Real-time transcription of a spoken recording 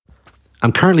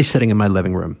I'm currently sitting in my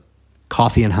living room,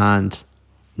 coffee in hand,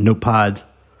 notepad,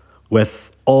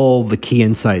 with all the key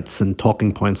insights and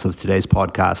talking points of today's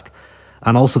podcast,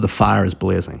 and also the fire is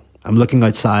blazing. I'm looking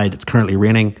outside, it's currently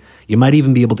raining. You might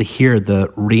even be able to hear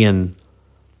the rain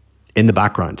in the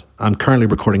background. I'm currently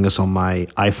recording this on my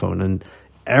iPhone, and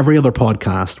every other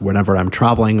podcast, whenever I'm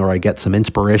traveling or I get some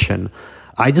inspiration,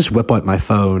 I just whip out my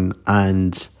phone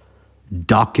and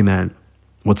document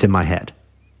what's in my head.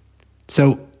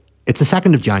 So it's the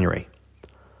 2nd of January,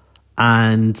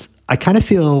 and I kind of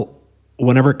feel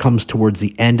whenever it comes towards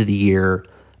the end of the year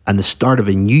and the start of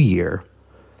a new year,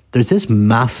 there's this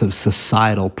massive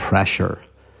societal pressure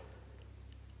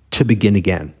to begin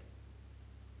again.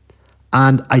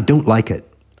 And I don't like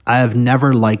it. I have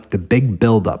never liked the big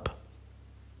buildup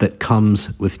that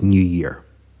comes with New Year.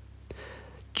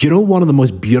 Do you know one of the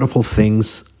most beautiful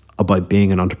things about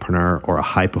being an entrepreneur or a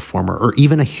high performer or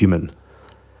even a human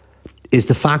is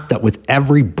the fact that with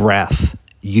every breath,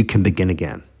 you can begin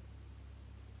again.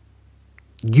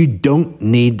 You don't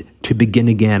need to begin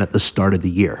again at the start of the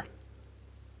year.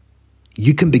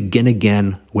 You can begin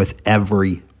again with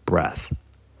every breath.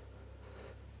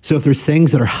 So if there's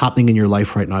things that are happening in your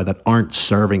life right now that aren't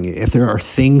serving you, if there are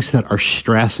things that are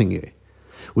stressing you,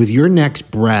 with your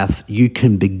next breath, you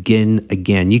can begin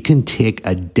again. You can take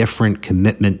a different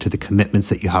commitment to the commitments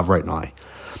that you have right now.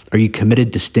 Are you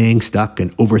committed to staying stuck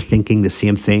and overthinking the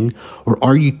same thing? Or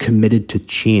are you committed to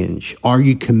change? Are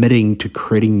you committing to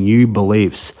creating new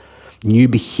beliefs, new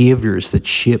behaviors that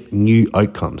shape new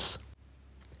outcomes?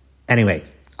 Anyway,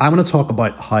 I'm going to talk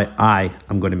about how I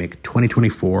am going to make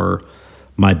 2024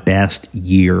 my best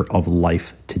year of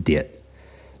life to date.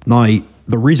 Now,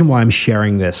 the reason why I'm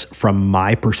sharing this from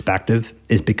my perspective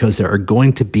is because there are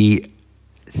going to be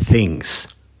things,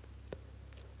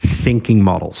 thinking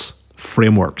models,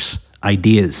 frameworks,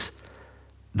 ideas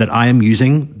that I am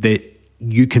using that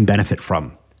you can benefit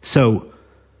from. So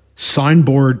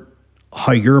soundboard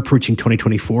how you're approaching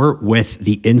 2024 with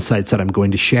the insights that I'm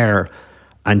going to share,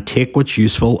 and take what's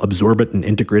useful, absorb it and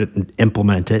integrate it and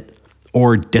implement it,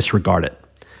 or disregard it.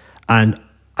 And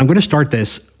I'm going to start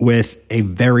this with a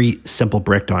very simple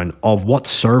breakdown of what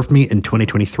served me in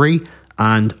 2023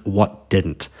 and what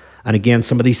didn't. And again,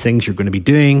 some of these things you're going to be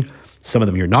doing, some of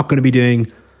them you're not going to be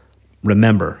doing.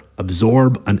 Remember,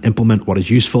 absorb and implement what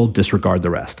is useful, disregard the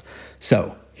rest.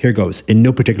 So here goes, in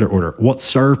no particular order. What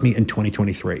served me in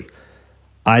 2023?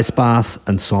 Ice baths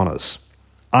and saunas.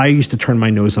 I used to turn my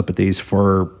nose up at these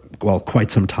for,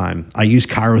 quite some time. I used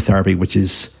cryotherapy, which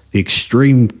is the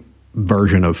extreme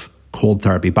version of cold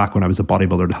therapy, back when I was a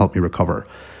bodybuilder, to help me recover.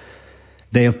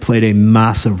 They have played a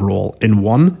massive role in,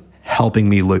 1, helping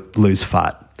me lose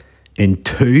fat. In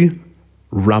 2,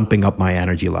 ramping up my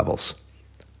energy levels.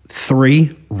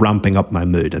 3, ramping up my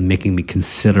mood and making me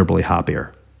considerably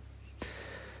happier.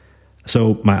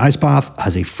 So my ice bath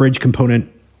has a fridge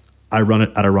component. I run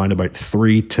it at around about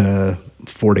 3 to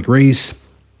 4 degrees.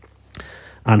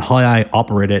 And how I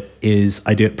operate it is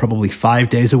I do it probably 5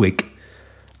 days a week.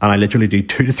 And I literally do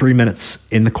 2 to 3 minutes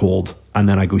in the cold, and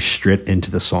then I go straight into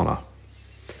the sauna.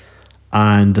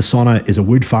 And the sauna is a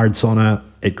wood-fired sauna.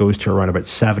 It goes to around about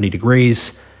 70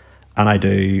 degrees. And I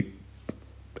do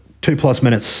 2+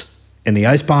 minutes in the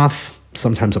ice bath,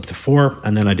 sometimes up to 4,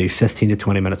 and then I do 15 to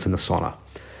 20 minutes in the sauna.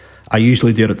 I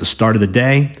usually do it at the start of the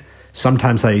day.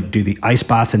 Sometimes I do the ice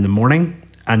bath in the morning,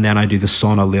 and then I do the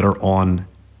sauna later on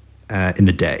in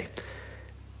the day.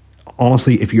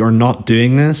 Honestly, if you're not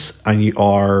doing this and you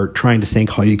are trying to think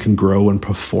how you can grow and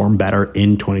perform better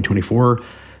in 2024,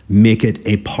 make it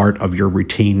a part of your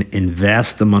routine.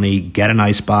 Invest the money, get an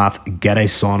ice bath, get a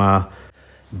sauna,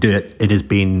 do it. It has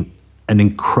been an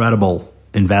incredible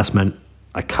investment.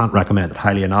 I can't recommend it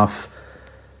highly enough.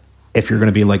 If you're going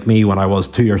to be like me when I was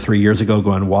 2 or 3 years ago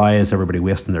going, why is everybody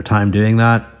wasting their time doing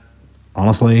that?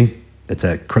 Honestly, it's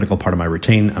a critical part of my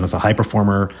routine. And as a high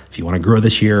performer, if you want to grow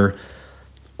this year,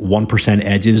 1%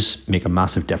 edges make a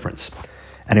massive difference.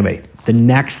 Anyway, the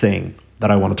next thing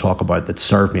that I want to talk about that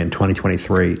served me in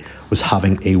 2023 was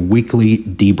having a weekly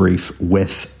debrief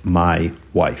with my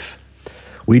wife.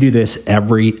 We do this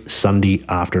every Sunday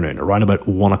afternoon around about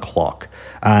 1 o'clock.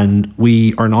 And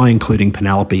we are now including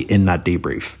Penelope in that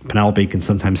debrief. Penelope can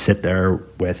sometimes sit there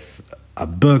with a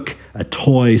book, a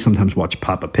toy, sometimes watch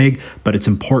Peppa Pig, but it's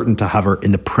important to have her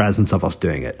in the presence of us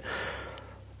doing it.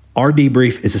 Our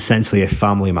debrief is essentially a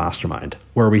family mastermind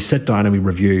where we sit down and we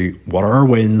review what are our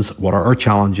wins, what are our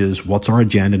challenges, what's our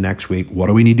agenda next week, what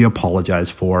do we need to apologize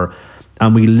for,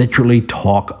 and we literally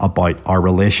talk about our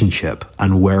relationship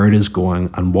and where it is going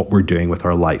and what we're doing with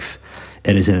our life.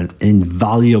 It is an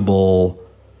invaluable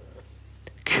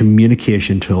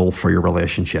communication tool for your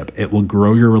relationship. It will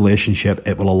grow your relationship.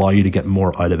 It will allow you to get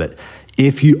more out of it.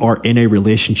 If you are in a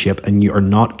relationship and you are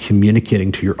not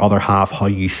communicating to your other half how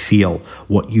you feel,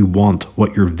 what you want,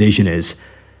 what your vision is,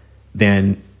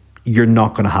 then you're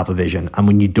not going to have a vision. And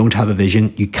when you don't have a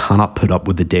vision, you cannot put up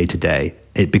with the day-to-day.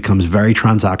 It becomes very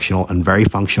transactional and very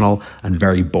functional and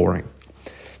very boring.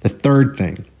 The third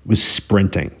thing was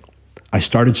sprinting. I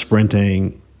started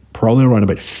sprinting probably around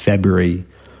about February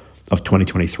of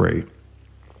 2023.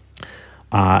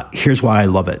 Here's why I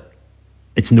love it.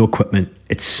 It's no equipment.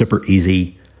 It's super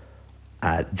easy.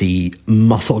 The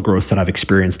muscle growth that I've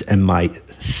experienced in my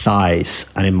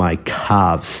thighs and in my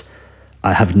calves,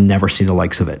 I have never seen the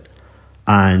likes of it.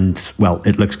 And, well,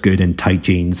 it looks good in tight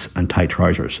jeans and tight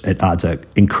trousers. It adds an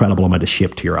incredible amount of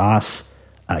shape to your ass,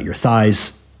 your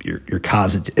thighs, your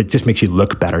calves. It just makes you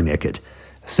look better naked.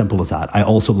 Simple as that. I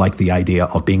also like the idea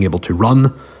of being able to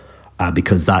run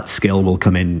because that skill will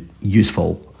come in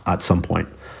useful at some point.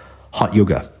 Hot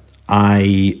yoga.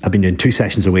 I have been doing 2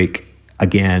 sessions a week.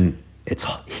 Again, it's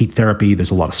heat therapy. There's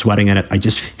a lot of sweating in it. I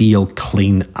just feel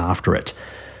clean after it.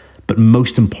 But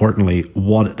most importantly,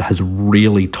 what it has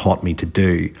really taught me to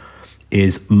do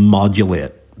is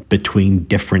modulate between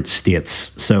different states.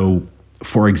 So,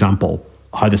 for example,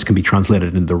 how this can be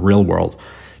translated into the real world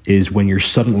is when you're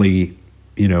suddenly,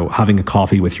 having a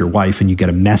coffee with your wife and you get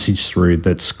a message through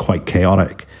that's quite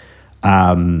chaotic.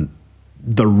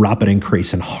 The rapid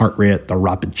increase in heart rate, the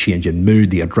rapid change in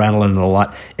mood, the adrenaline and all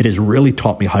that, it has really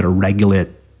taught me how to regulate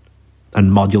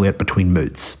and modulate between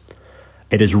moods.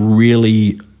 It has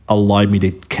really allowed me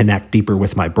to connect deeper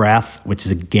with my breath, which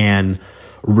is, again,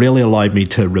 really allowed me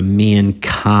to remain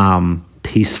calm,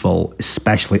 peaceful,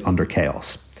 especially under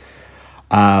chaos.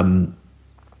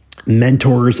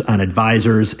 Mentors and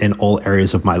advisors in all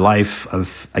areas of my life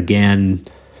have, again,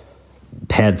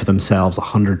 paid for themselves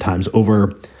 100 times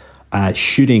over.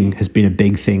 Shooting has been a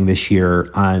big thing this year,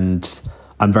 and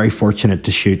I'm very fortunate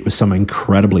to shoot with some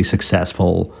incredibly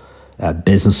successful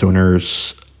business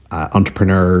owners,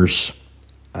 entrepreneurs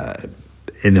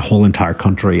in the whole entire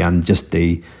country, and just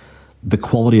the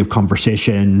quality of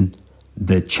conversation,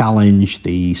 the challenge,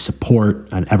 the support,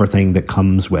 and everything that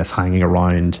comes with hanging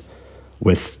around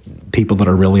with people that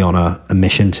are really on a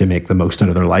mission to make the most out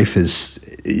of their life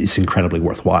is incredibly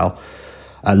worthwhile.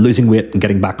 Losing weight and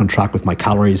getting back on track with my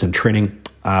calories and training.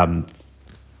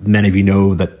 Many of you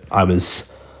know that I was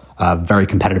a very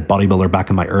competitive bodybuilder back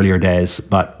in my earlier days,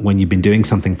 but when you've been doing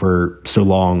something for so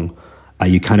long,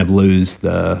 you kind of lose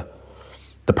the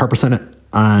purpose in it.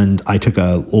 And I took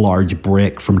a large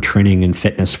break from training and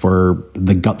fitness for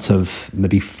the guts of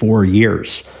maybe 4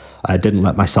 years. I didn't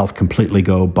let myself completely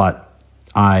go, but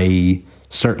I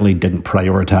certainly didn't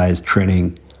prioritize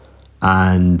training.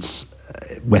 And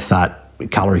with that,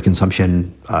 calorie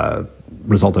consumption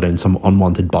resulted in some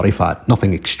unwanted body fat.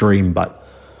 Nothing extreme, but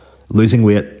losing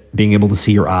weight, being able to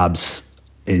see your abs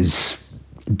is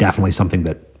definitely something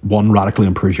that, 1, radically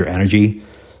improves your energy,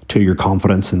 2, your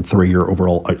confidence, and 3, your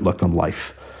overall outlook on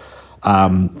life.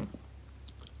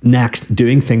 Next,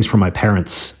 doing things for my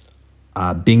parents,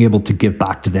 being able to give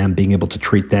back to them, being able to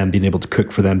treat them, being able to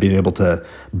cook for them, being able to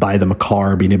buy them a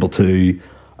car, being able to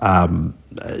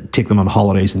take them on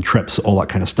holidays and trips, all that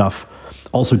kind of stuff.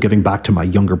 Also giving back to my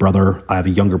younger brother. I have a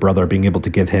younger brother, being able to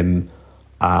give him,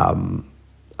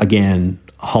 again,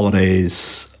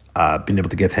 holidays, being able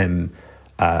to give him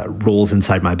roles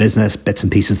inside my business, bits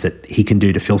and pieces that he can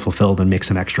do to feel fulfilled and make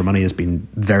some extra money has been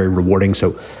very rewarding.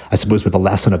 So I suppose with the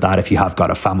lesson of that, if you have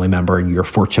got a family member and you're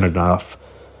fortunate enough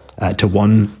to,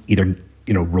 1, either,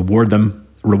 reward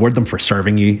them for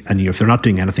serving you. And, if they're not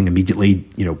doing anything immediately,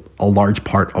 a large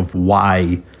part of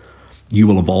why you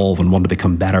will evolve and want to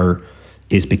become better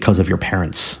is because of your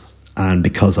parents and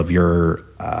because of your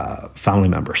family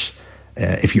members.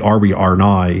 If you are where you are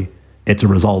now, it's a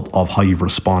result of how you've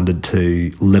responded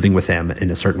to living with them in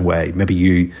a certain way. Maybe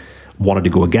you wanted to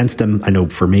go against them. I know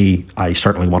for me, I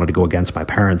certainly wanted to go against my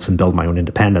parents and build my own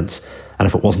independence. And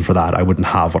if it wasn't for that, I wouldn't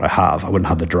have what I have. I wouldn't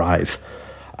have the drive.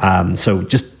 So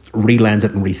just re-lens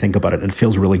it and rethink about it. And it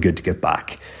feels really good to give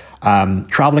back.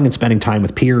 Traveling and spending time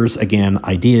with peers, again,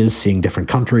 ideas, seeing different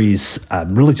countries,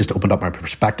 really just opened up my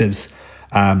perspectives.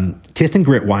 Tasting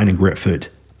great wine and great food.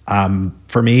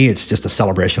 For me, it's just a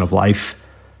celebration of life.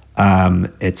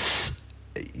 It's,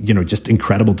 just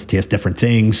incredible to taste different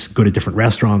things, go to different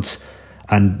restaurants.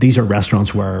 And these are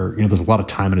restaurants where, there's a lot of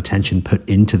time and attention put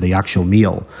into the actual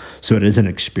meal. So it is an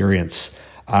experience.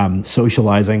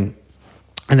 Socializing.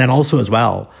 And then also as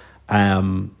well,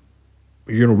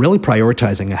 really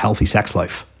prioritizing a healthy sex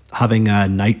life, having a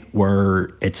night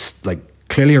where it's like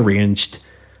clearly arranged,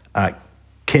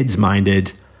 kids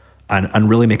minded, and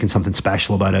really making something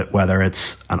special about it, whether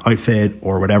it's an outfit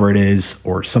or whatever it is,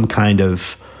 or some kind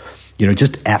of,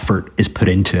 just effort is put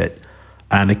into it.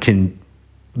 And it can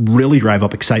really drive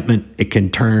up excitement. It can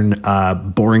turn a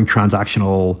boring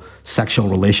transactional sexual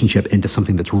relationship into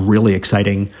something that's really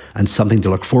exciting and something to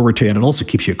look forward to. And it also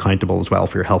keeps you accountable as well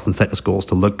for your health and fitness goals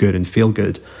to look good and feel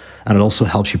good. And it also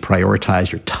helps you prioritize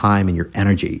your time and your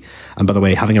energy. And by the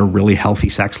way, having a really healthy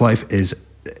sex life is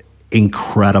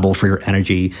incredible for your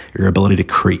energy, your ability to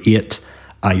create,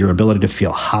 your ability to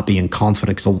feel happy and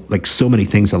confident. Because like so many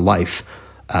things in life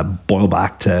boil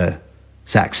back to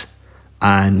sex.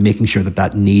 And making sure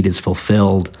that need is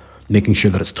fulfilled, making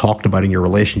sure that it's talked about in your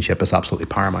relationship is absolutely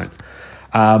paramount.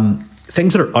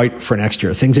 Things that are out for next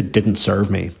year, things that didn't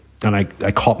serve me. And I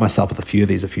caught myself with a few of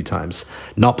these a few times.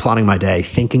 Not planning my day,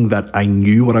 thinking that I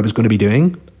knew what I was going to be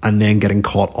doing, and then getting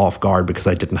caught off guard because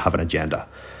I didn't have an agenda.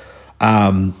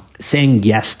 Saying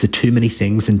yes to too many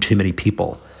things and too many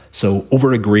people. So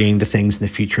over-agreeing to things in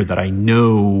the future that I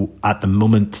know at the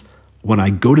moment when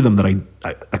I go to them that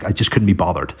I just couldn't be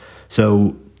bothered.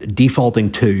 So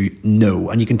defaulting to no.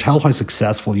 And you can tell how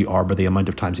successful you are by the amount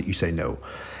of times that you say no.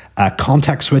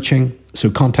 Context switching.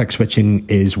 So context switching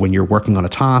is when you're working on a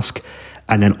task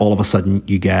and then all of a sudden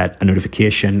you get a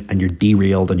notification and you're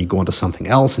derailed and you go into something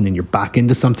else and then you're back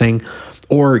into something,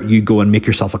 or you go and make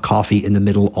yourself a coffee in the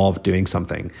middle of doing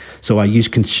something. So I use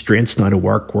constraints now to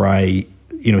work where I,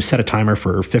 set a timer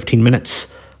for 15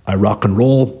 minutes, I rock and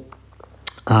roll,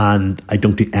 and I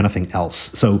don't do anything else.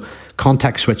 So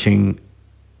context switching,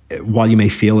 while you may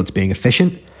feel it's being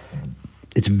efficient,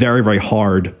 it's very, very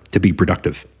hard to be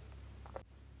productive.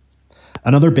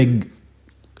 Another big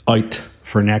out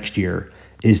for next year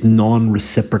is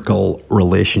non-reciprocal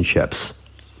relationships.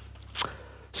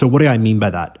 So what do I mean by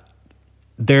that?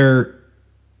 There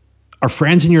are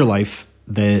friends in your life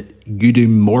that you do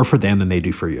more for them than they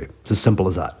do for you. It's as simple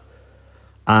as that.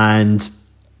 And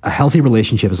a healthy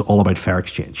relationship is all about fair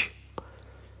exchange.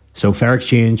 So fair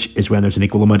exchange is when there's an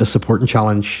equal amount of support and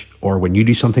challenge, or when you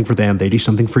do something for them, they do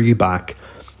something for you back.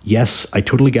 Yes, I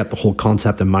totally get the whole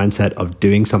concept and mindset of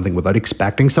doing something without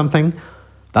expecting something.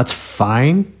 That's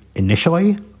fine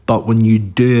initially, but when you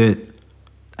do it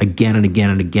again and again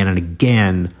and again and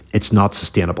again, it's not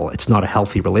sustainable. It's not a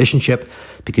healthy relationship,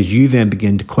 because you then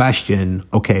begin to question,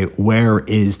 okay, where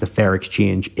is the fair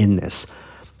exchange in this?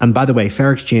 And by the way,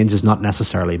 fair exchange is not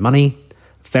necessarily money.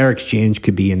 Fair exchange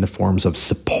could be in the forms of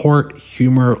support,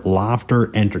 humor,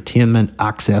 laughter, entertainment,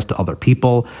 access to other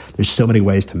people. There's so many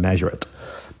ways to measure it.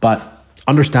 But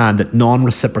understand that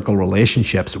non-reciprocal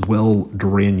relationships will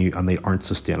drain you and they aren't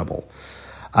sustainable.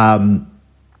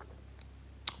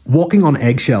 Walking on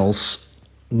eggshells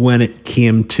when it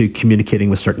came to communicating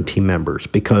with certain team members,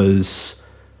 because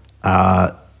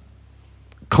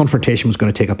confrontation was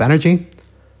going to take up energy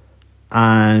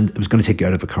and it was going to take you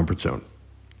out of the comfort zone.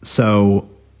 So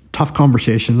tough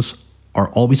conversations are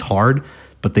always hard,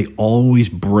 but they always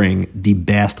bring the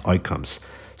best outcomes.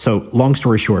 So long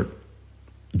story short,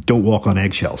 don't walk on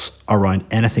eggshells around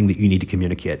anything that you need to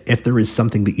communicate. If there is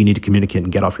something that you need to communicate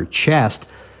and get off your chest,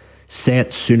 say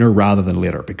it sooner rather than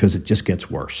later, because it just gets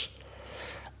worse.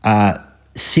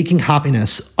 Seeking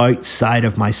happiness outside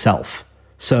of myself.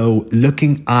 So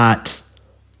looking at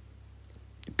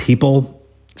people,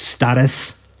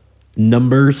 status,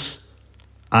 numbers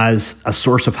as a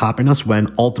source of happiness when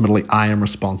ultimately I am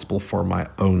responsible for my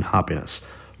own happiness.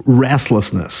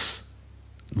 Restlessness.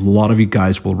 A lot of you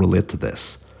guys will relate to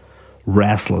this.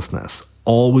 Restlessness.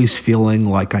 Always feeling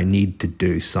like I need to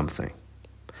do something.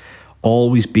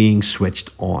 Always being switched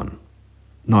on.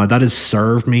 Now, that has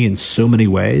served me in so many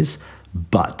ways,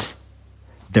 but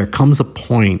there comes a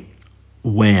point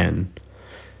when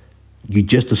you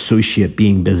just associate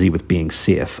being busy with being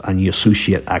safe, and you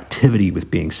associate activity with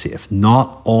being safe.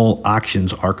 Not all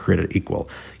actions are created equal.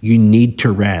 You need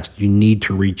to rest. You need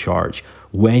to recharge.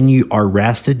 When you are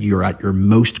rested, you're at your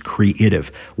most creative.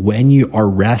 When you are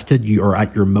rested, you are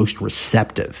at your most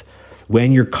receptive.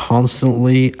 When you're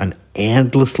constantly and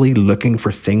endlessly looking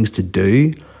for things to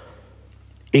do,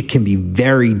 it can be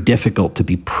very difficult to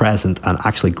be present and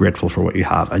actually grateful for what you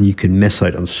have, and you can miss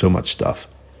out on so much stuff.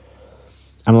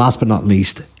 And last but not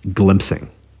least,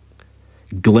 glimpsing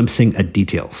at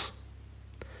details.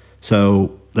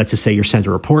 So let's just say you're sent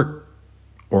a report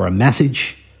or a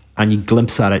message and you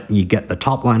glimpse at it and you get the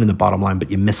top line and the bottom line,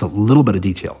 but you miss a little bit of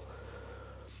detail.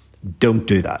 Don't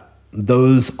do that.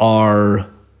 Those are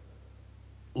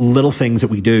little things that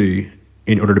we do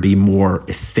in order to be more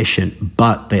efficient,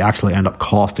 but they actually end up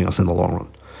costing us in the long run.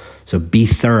 So be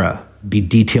thorough, be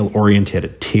detail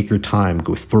oriented, take your time,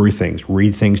 go through things,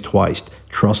 read things twice,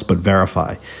 trust but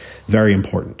verify. Very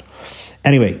important.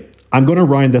 Anyway, I'm going to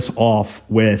round this off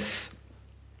with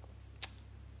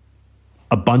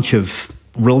a bunch of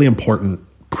really important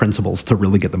principles to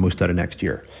really get the most out of next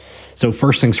year. So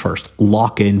first things first,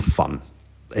 lock in fun.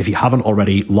 If you haven't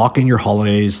already, lock in your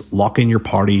holidays, lock in your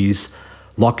parties,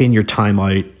 lock in your time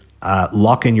out,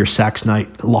 lock in your sex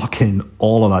night, lock in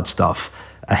all of that stuff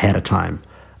ahead of time,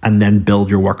 and then build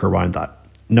your work around that.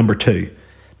 Number 2,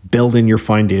 build in your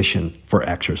foundation for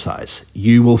exercise.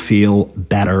 You will feel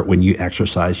better when you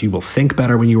exercise. You will think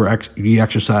better when you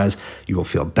exercise. You will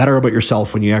feel better about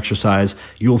yourself when you exercise.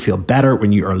 You will feel better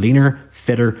when you are leaner,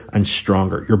 fitter, and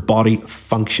stronger. Your body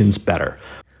functions better.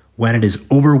 When it is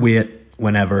overweight,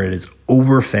 whenever it is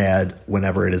overfed,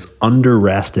 whenever it is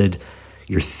under-rested,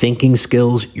 your thinking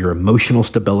skills, your emotional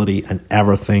stability, and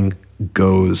everything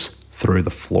goes through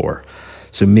the floor.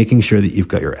 So making sure that you've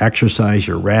got your exercise,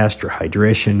 your rest, your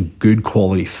hydration, good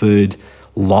quality food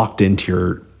locked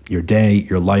into your day,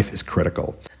 your life is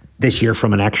critical. This year,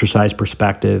 from an exercise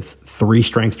perspective, 3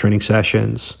 strength training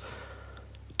sessions,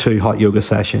 2 hot yoga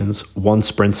sessions, 1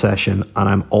 sprint session, and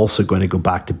I'm also going to go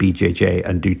back to BJJ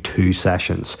and do 2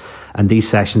 sessions. And these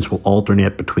sessions will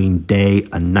alternate between day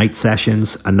and night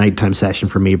sessions. A nighttime session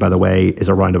for me, by the way, is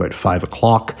around about 5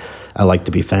 o'clock. I like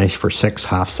to be finished for 6,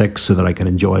 half 6, so that I can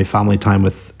enjoy family time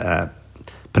with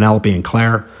Penelope and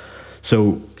Claire.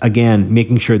 So again,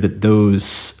 making sure that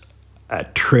those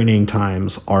training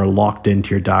times are locked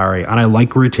into your diary. And I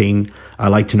like routine. I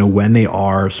like to know when they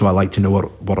are. So I like to know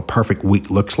what a perfect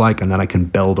week looks like, and then I can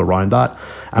build around that.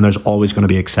 And there's always going to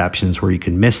be exceptions where you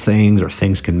can miss things or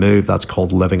things can move. That's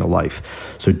called living a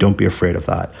life. So don't be afraid of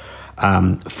that.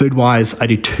 Food wise, I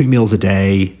do 2 meals a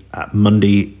day,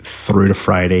 Monday through to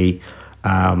Friday.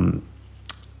 The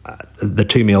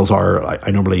 2 meals are, I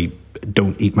normally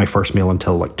don't eat my first meal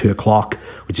until like 2 o'clock,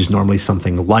 which is normally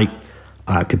something light.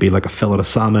 It could be like a fillet of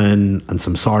salmon and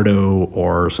some sourdough,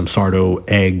 or some sourdough,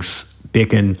 eggs,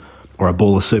 bacon, or a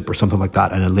bowl of soup or something like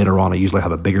that. And then later on, I usually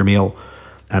have a bigger meal.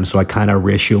 So I kind of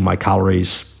ratio my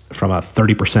calories from a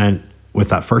 30% with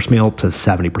that first meal to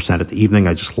 70% at the evening.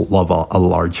 I just love a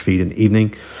large feed in the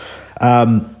evening.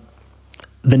 The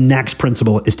next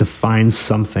principle is to find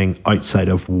something outside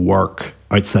of work,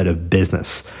 outside of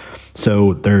business.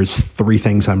 So there's 3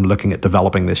 things I'm looking at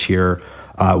developing this year.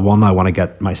 1, I want to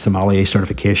get my sommelier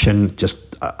certification.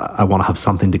 I want to have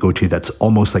something to go to that's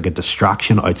almost like a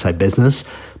distraction outside business,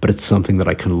 but it's something that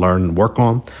I can learn and work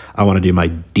on. I want to do my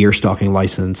deer stalking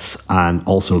license and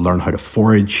also learn how to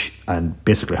forage and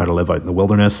basically how to live out in the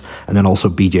wilderness, and then also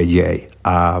BJJ.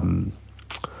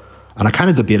 And I kind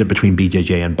of debated between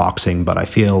BJJ and boxing, but I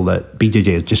feel that BJJ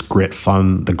is just great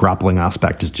fun. The grappling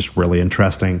aspect is just really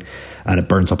interesting, and it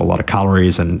burns up a lot of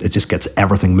calories, and it just gets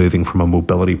everything moving from a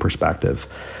mobility perspective.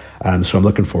 So I'm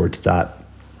looking forward to that.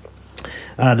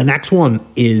 The next one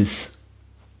is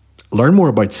learn more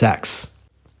about sex.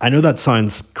 I know that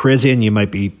sounds crazy, and you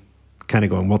might be kind of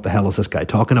going, what the hell is this guy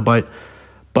talking about?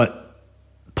 But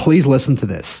please listen to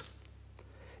this.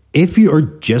 If you are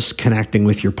just connecting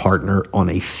with your partner on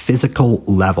a physical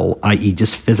level, i.e.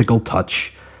 just physical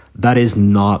touch, that is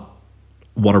not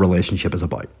what a relationship is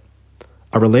about.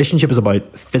 A relationship is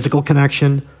about physical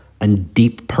connection and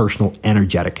deep personal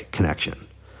energetic connection.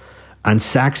 And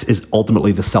sex is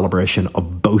ultimately the celebration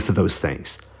of both of those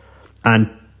things. And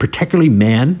particularly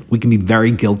men, we can be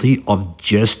very guilty of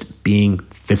just being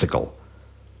physical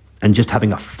and just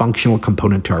having a functional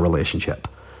component to our relationship.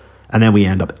 And then we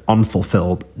end up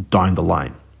unfulfilled down the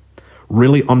line.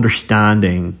 Really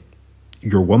understanding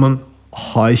your woman,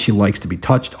 how she likes to be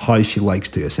touched, how she likes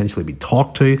to essentially be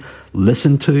talked to,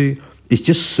 listened to, is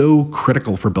just so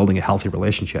critical for building a healthy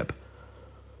relationship.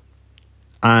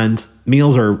 And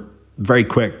males are very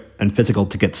quick and physical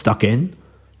to get stuck in,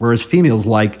 whereas females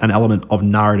like an element of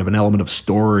narrative, an element of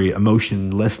story,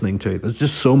 emotion, listening to. There's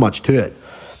just so much to it.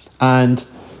 And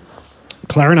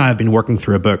Claire and I have been working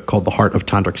through a book called The Heart of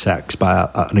Tantric Sex by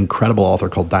an incredible author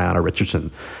called Diana Richardson.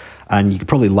 And you could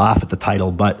probably laugh at the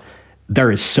title, but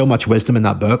there is so much wisdom in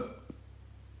that book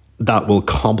that will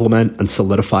complement and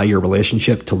solidify your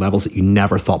relationship to levels that you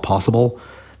never thought possible,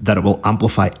 that it will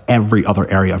amplify every other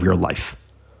area of your life.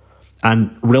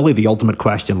 And really the ultimate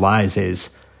question lies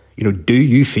is, do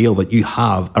you feel that you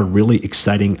have a really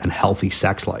exciting and healthy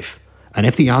sex life? And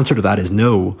if the answer to that is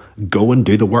no, go and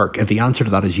do the work. If the answer to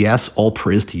that is yes, all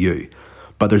praise to you.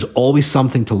 But there's always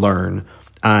something to learn.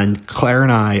 And Claire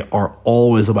and I are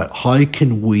always about how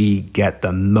can we get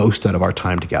the most out of our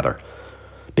time together?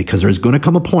 Because there's going to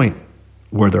come a point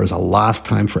where there's a last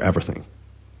time for everything.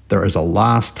 There is a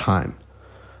last time.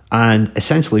 And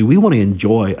essentially, we want to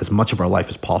enjoy as much of our life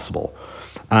as possible.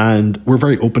 And we're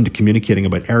very open to communicating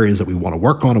about areas that we want to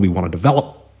work on and we want to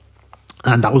develop.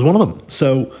 And that was one of them.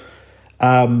 So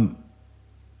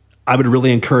I would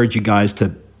really encourage you guys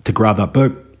to grab that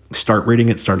book, start reading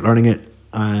it, start learning it,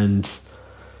 and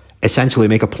essentially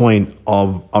make a point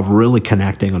of really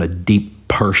connecting on a deep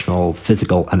personal,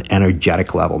 physical, and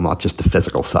energetic level, not just the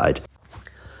physical side.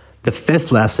 The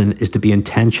fifth lesson is to be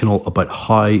intentional about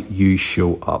how you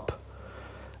show up.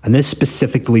 And this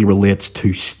specifically relates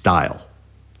to style.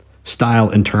 Style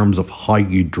in terms of how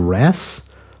you dress,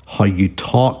 how you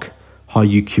talk, how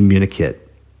you communicate.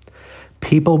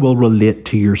 People will relate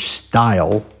to your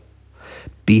style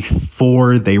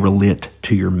before they relate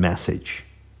to your message.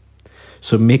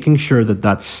 So making sure that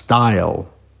that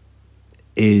style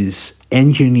is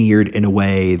engineered in a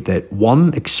way that,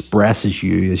 one, expresses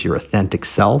you as your authentic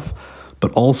self,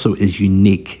 but also is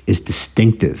unique, is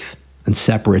distinctive, and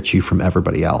separates you from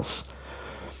everybody else.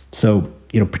 So,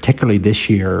 particularly this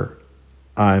year,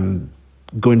 I'm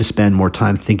going to spend more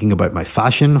time thinking about my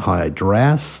fashion, how I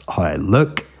dress, how I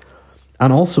look,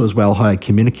 and also as well how I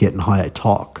communicate and how I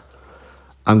talk.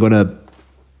 I'm going to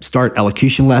start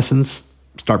elocution lessons,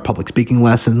 start public speaking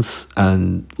lessons,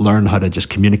 and learn how to just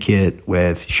communicate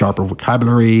with sharper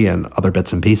vocabulary and other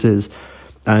bits and pieces.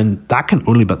 And that can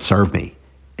only but serve me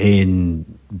in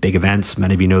big events.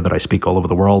 Many of you know that I speak all over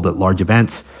the world at large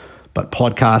events, but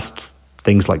podcasts,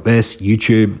 things like this,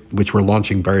 YouTube, which we're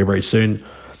launching very, very soon,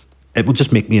 it will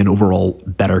just make me an overall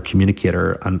better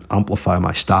communicator and amplify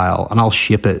my style, and I'll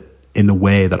shape it in the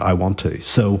way that I want to.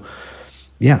 So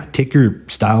yeah, take your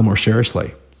style more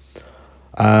seriously.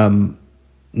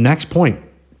 Next point,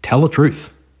 tell the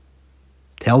truth.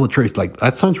 Tell the truth. Like,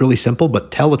 that sounds really simple,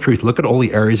 but tell the truth. Look at all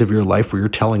the areas of your life where you're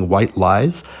telling white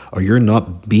lies or you're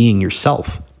not being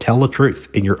yourself. Tell the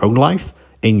truth in your own life,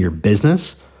 in your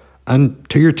business, and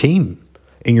to your team.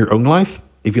 In your own life,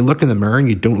 if you look in the mirror and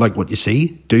you don't like what you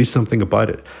see, do something about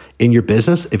it. In your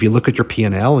business, if you look at your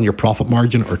P&L and your profit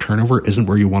margin or turnover isn't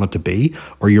where you want it to be,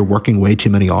 or you're working way too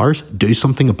many hours, do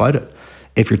something about it.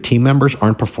 If your team members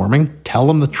aren't performing, tell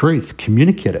them the truth,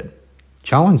 communicate it,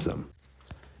 challenge them.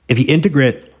 If you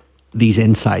integrate these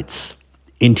insights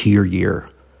into your year,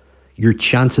 your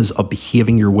chances of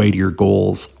behaving your way to your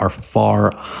goals are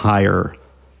far higher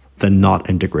than not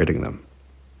integrating them.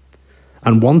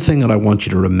 And one thing that I want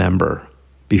you to remember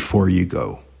before you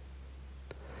go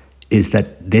is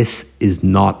that this is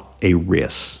not a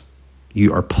race.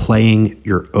 You are playing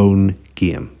your own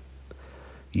game.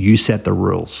 You set the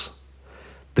rules.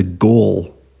 The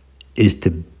goal is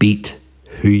to beat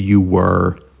who you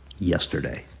were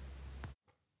yesterday.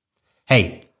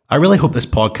 Hey, I really hope this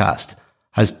podcast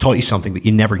has taught you something that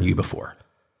you never knew before.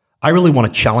 I really want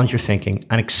to challenge your thinking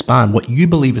and expand what you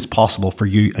believe is possible for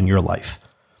you and your life.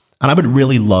 And I would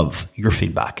really love your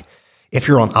feedback. If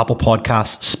you're on Apple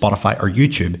Podcasts, Spotify, or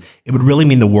YouTube, it would really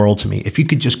mean the world to me if you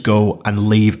could just go and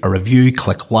leave a review,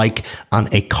 click like,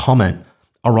 and a comment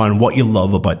around what you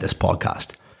love about this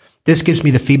podcast. This gives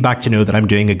me the feedback to know that I'm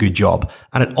doing a good job,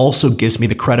 and it also gives me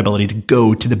the credibility to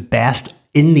go to the best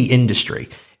in the industry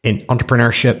in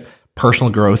entrepreneurship,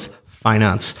 personal growth,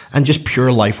 finance, and just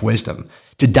pure life wisdom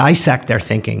to dissect their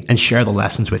thinking and share the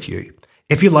lessons with you.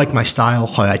 If you like my style,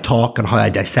 how I talk and how I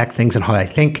dissect things and how I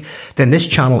think, then this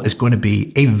channel is going to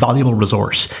be a valuable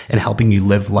resource in helping you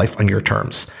live life on your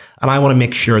terms. And I want to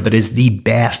make sure that it is the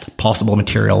best possible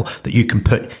material that you can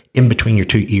put in between your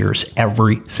two ears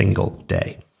every single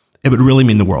day. It would really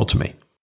mean the world to me.